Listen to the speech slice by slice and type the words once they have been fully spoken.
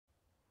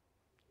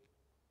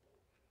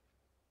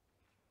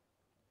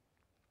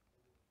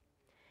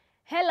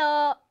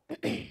Hello!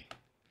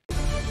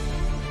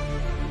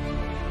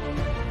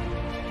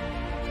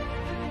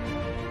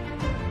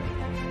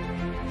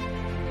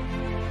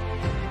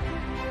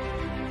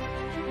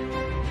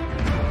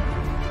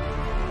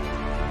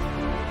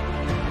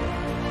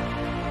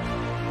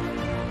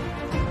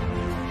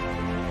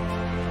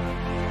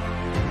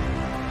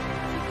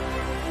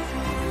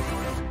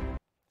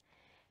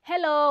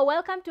 Hello,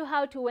 welcome to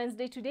How to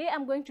Wednesday. Today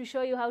I'm going to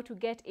show you how to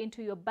get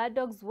into your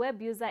BirDog's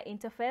web user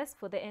interface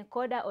for the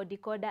encoder or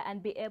decoder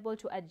and be able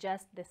to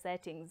adjust the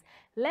settings.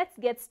 Let's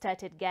get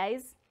started,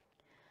 guys.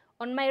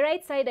 On my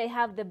right side I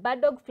have the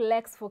BirDog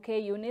Flex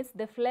 4K units,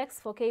 the Flex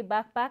 4K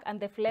backpack and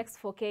the Flex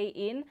 4K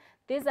in.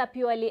 These are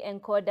purely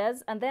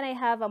encoders, and then I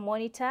have a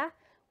monitor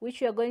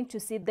which you are going to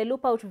see the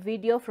loop out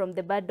video from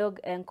the BirDog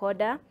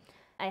encoder.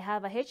 I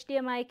have a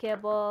HDMI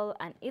cable,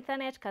 an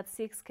Ethernet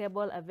Cat6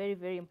 cable, a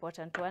very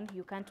important one.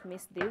 You can't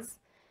miss this.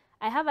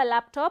 I have a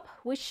laptop,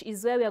 which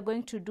is where we are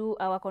going to do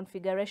our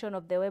configuration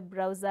of the web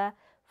browser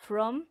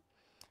from.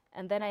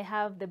 And then I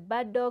have the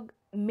BirDog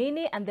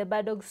Mini and the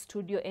BirDog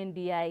Studio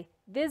NDI.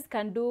 These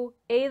can do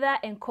either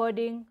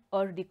encoding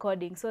or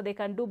decoding, so they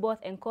can do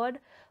both encode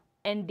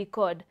and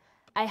decode.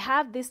 I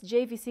have this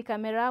JVC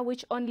camera,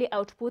 which only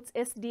outputs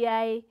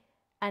SDI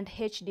and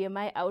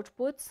HDMI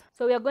outputs.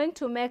 So we are going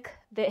to make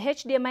the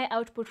HDMI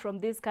output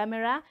from this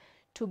camera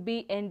to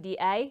be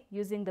NDI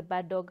using the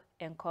BirDog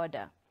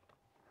encoder.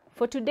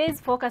 For today's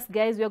focus,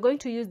 guys, we are going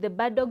to use the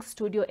BirDog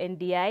Studio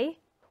NDI,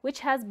 which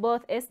has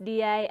both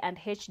SDI and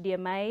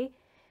HDMI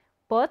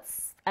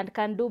ports and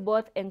can do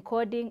both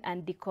encoding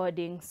and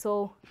decoding.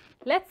 So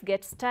let's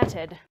get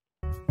started.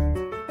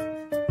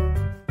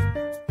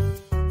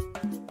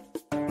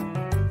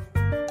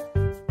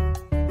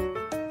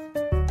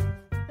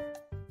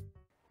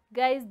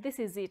 Guys, this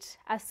is it,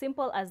 as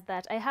simple as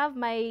that. I have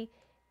my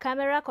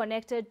camera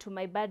connected to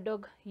my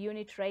BirDog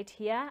unit right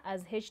here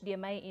as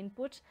HDMI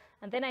input,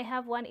 and then I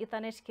have one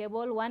Ethernet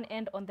cable, one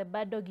end on the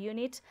BirDog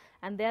unit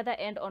and the other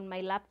end on my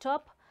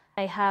laptop.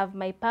 I have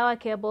my power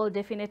cable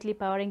definitely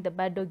powering the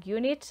BirDog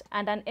unit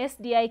and an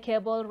SDI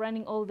cable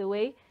running all the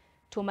way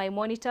to my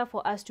monitor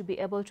for us to be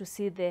able to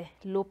see the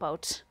loop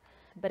out.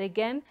 But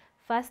again,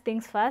 first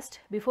things first,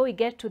 before we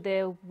get to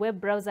the web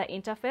browser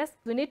interface,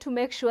 we need to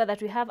make sure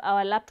that we have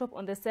our laptop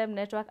on the same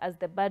network as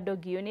the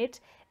BirDog unit,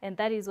 and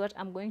that is what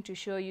I'm going to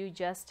show you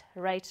just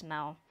right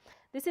now.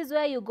 This is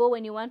where you go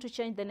when you want to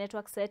change the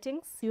network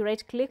settings. You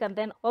right click and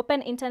then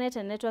open Internet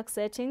and Network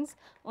Settings.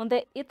 On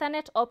the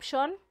Ethernet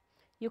option,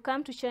 you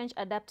come to change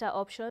adapter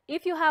option.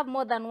 If you have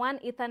more than one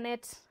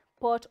Ethernet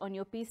port on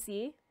your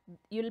PC,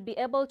 you'll be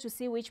able to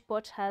see which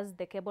port has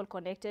the cable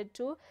connected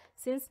to.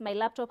 Since my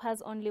laptop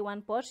has only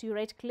one port, you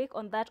right click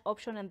on that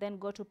option and then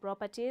go to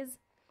Properties.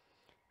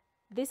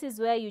 This is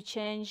where you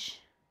change.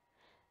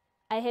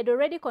 I had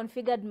already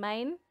configured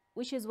mine,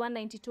 which is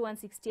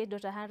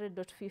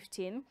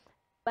 192.168.100.15.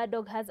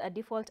 BirDog has a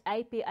default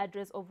IP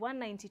address of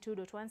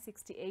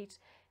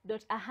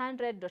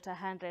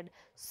 192.168.100.100.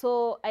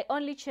 So I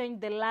only changed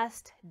the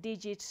last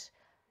digit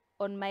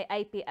on my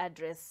IP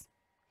address.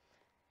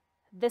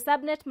 The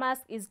subnet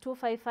mask is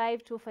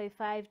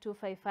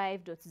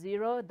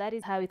 255.255.255.0. That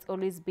is how it's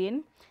always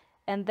been.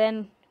 And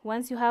then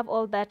once you have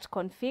all that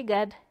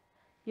configured,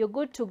 you're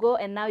good to go,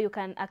 and now you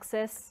can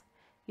access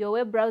your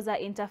web browser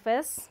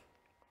interface.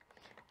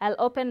 I'll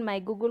open my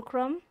Google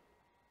Chrome.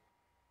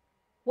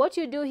 What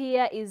you do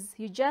here is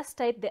you just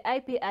type the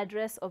IP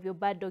address of your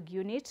BirDog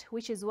unit,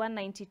 which is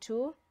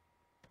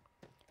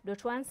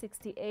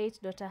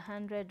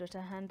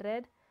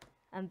 192.168.100.100,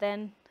 and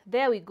then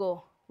there we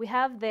go. We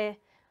have the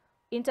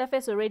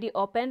interface already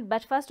opened,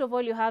 but first of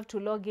all you have to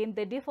log in.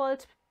 The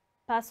default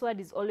password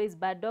is always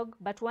BirDog,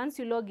 but once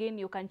you log in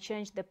you can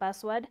change the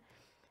password.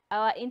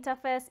 Our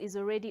interface is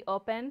already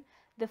open.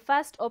 The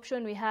first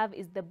option we have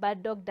is the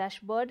BirDog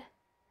dashboard.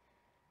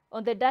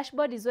 On the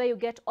dashboard is where you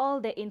get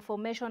all the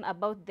information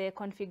about the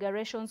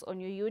configurations on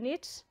your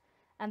unit.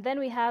 And then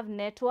we have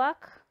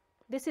network.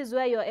 This is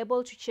where you're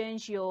able to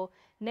change your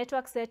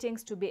network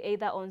settings to be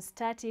either on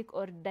static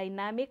or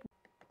dynamic.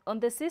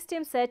 On the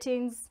system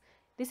settings,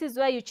 this is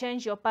where you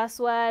change your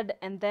password,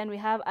 and then we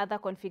have other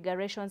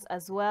configurations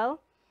as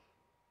well.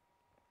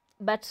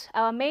 But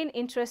our main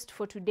interest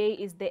for today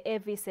is the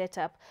AV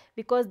setup,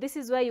 because this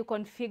is where you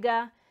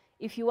configure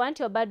if you want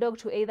your BirDog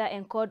to either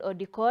encode or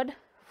decode.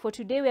 For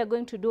today we are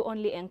going to do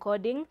only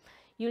encoding.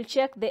 You'll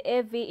check the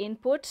AV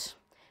input.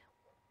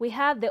 We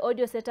have the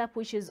audio setup,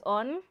 which is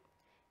on.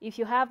 If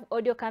you have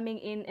audio coming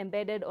in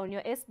embedded on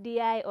your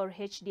SDI or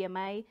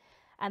HDMI,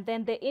 and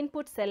then the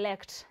input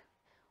select.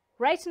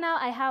 Right now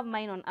I have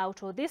mine on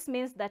auto. This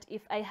means that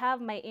if I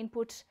have my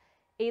input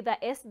either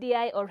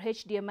SDI or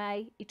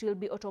HDMI, it will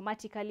be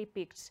automatically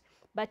picked.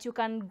 But you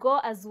can go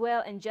as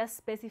well and just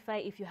specify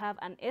if you have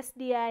an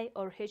SDI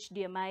or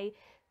HDMI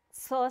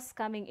source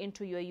coming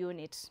into your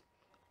unit.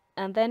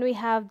 And then we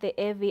have the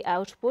AV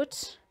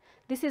output.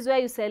 This is where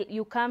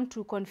you come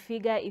to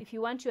configure if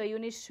you want your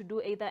unit to do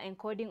either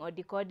encoding or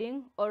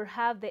decoding, or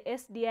have the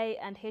SDI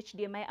and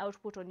HDMI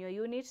output on your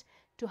unit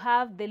to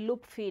have the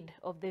loop feed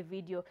of the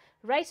video.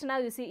 Right now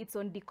you see it's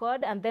on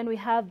decode, and then we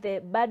have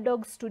the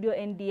BirDog Studio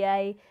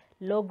NDI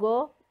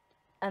logo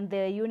and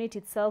the unit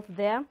itself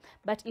there.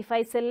 But if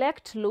I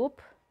select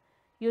loop,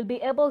 you'll be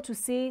able to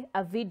see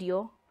a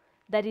video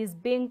that is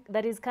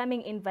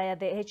coming in via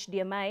the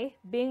HDMI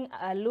being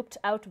looped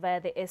out via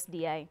the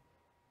SDI.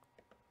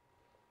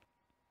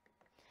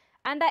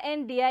 Under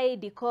NDI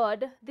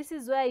decode, this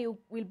is where you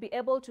will be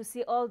able to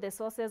see all the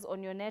sources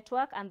on your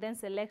network and then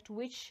select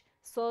which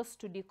source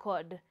to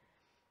decode.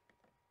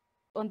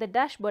 On the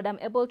dashboard, I'm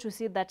able to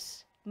see that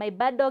my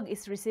BirDog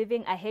is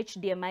receiving a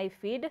HDMI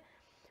feed,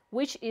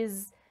 which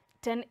is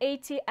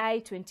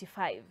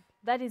 1080i25.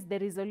 That is the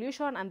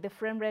resolution and the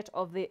frame rate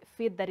of the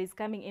feed that is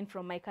coming in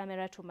from my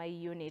camera to my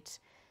unit.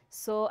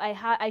 So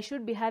I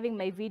should be having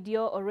my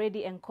video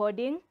already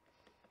encoding.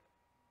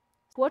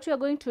 What we are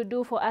going to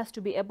do for us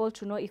to be able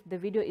to know if the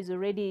video is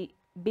already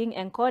being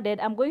encoded,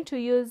 I'm going to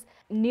use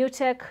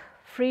NewTek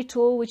free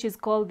tool, which is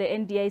called the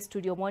NDI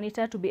Studio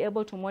Monitor, to be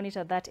able to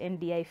monitor that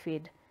NDI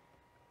feed.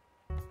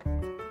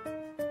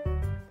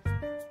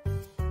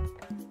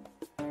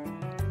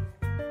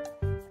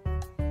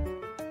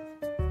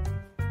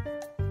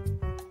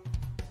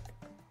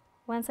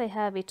 Once I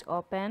have it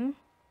open,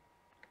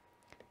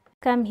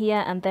 come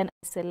here and then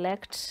I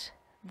select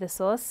the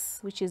source,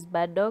 which is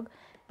BirDog,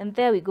 and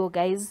there we go,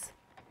 guys.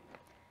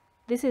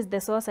 This is the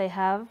source I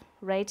have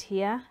right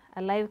here,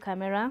 a live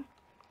camera.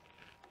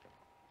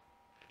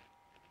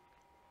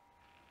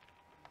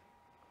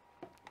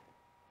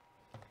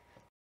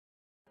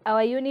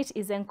 Our unit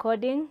is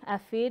encoding a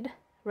feed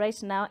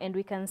right now, and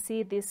we can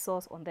see this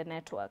source on the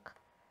network.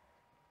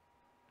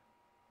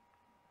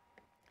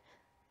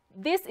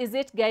 This is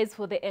it, guys,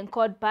 for the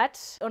encode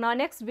part. On our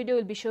next video,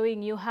 we'll be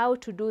showing you how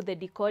to do the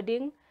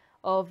decoding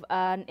of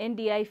an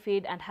NDI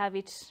feed and have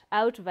it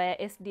out via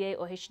SDI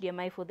or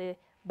HDMI for the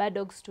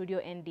BirDog Studio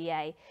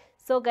NDI.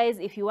 So guys,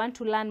 if you want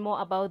to learn more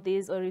about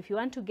this, or if you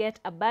want to get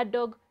a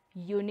BirDog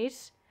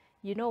unit,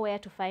 you know where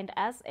to find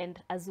us.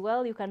 And as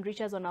well, you can reach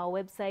us on our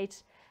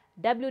website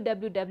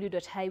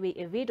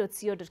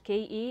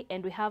www.highwayav.co.ke,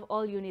 and we have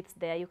all units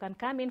there. You can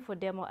come in for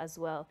demo as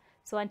well.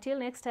 So until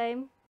next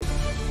time.